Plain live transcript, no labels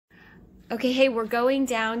Okay, hey, we're going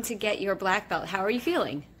down to get your black belt. How are you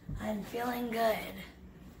feeling? I'm feeling good.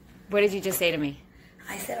 What did you just say to me?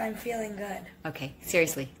 I said I'm feeling good. Okay,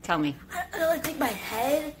 seriously, tell me. I think my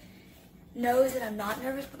head knows that I'm not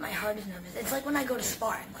nervous, but my heart is nervous. It's like when I go to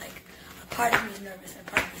sparring, like a part of me is nervous and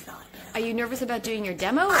a part of me is not. You know? Are you nervous about doing your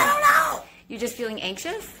demo? I don't know. You're just feeling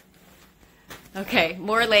anxious? Okay,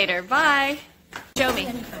 more later. Bye. Show me.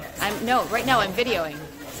 No, right now I'm videoing.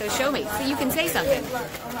 So show me, so you can say something. Look,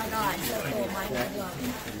 oh my God, so cool. Mine is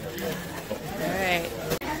All right.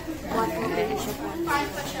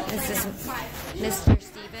 This is Mr.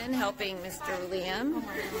 Steven helping Mr. Liam.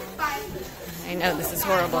 I know this is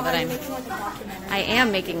horrible, but I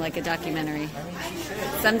am making like a documentary.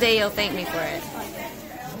 Someday you'll thank me for it.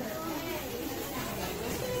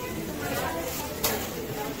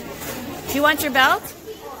 Do you want your belt?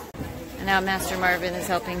 And now Master Marvin is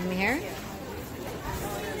helping me here.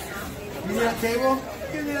 You need a table?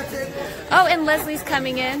 Give me a table. Oh, and Leslie's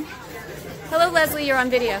coming in. Hello, Leslie, you're on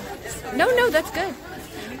video. No, that's good.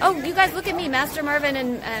 Oh, you guys, look at me, Master Marvin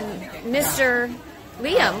and Mr.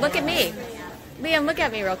 Liam. Look at me. Liam, look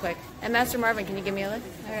at me real quick. And Master Marvin, can you give me a look?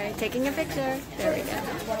 All right, taking a picture. There we go.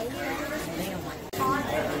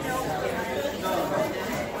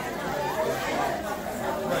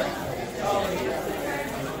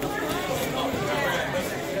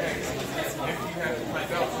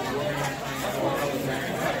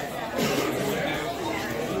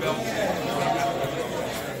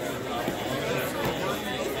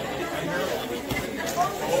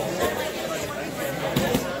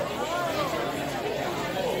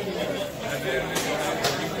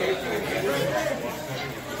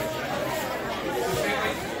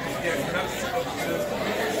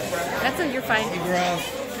 That's it, you're fine.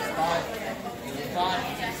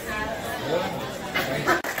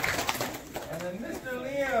 And then Mr.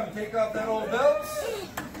 Liam, take off that old belt. So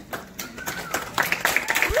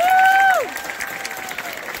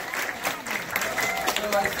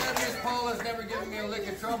I said Miss Paula's never given me a lick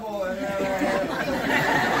of trouble, and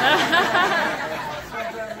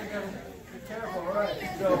sometimes we gotta be careful, right?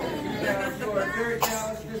 So you are very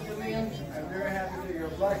talented, Mr. Liam. I'm very happy that you're a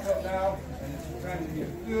black belt now, and it's trying to be a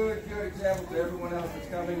good example to everyone else that's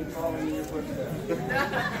coming and following in your footsteps.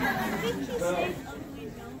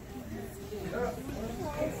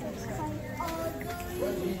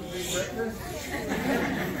 What, you eat big breakfast?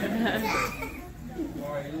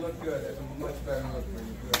 All right, you look good. That's a much better look for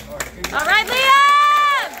you. Good. All right,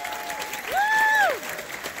 Liam! Woo!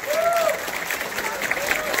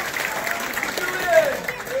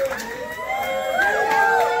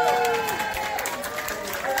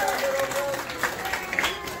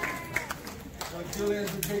 So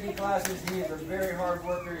Julian's been taking classes. He is a very hard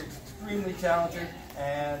worker. He's extremely talented,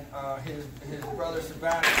 and his brother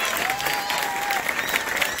Savannah.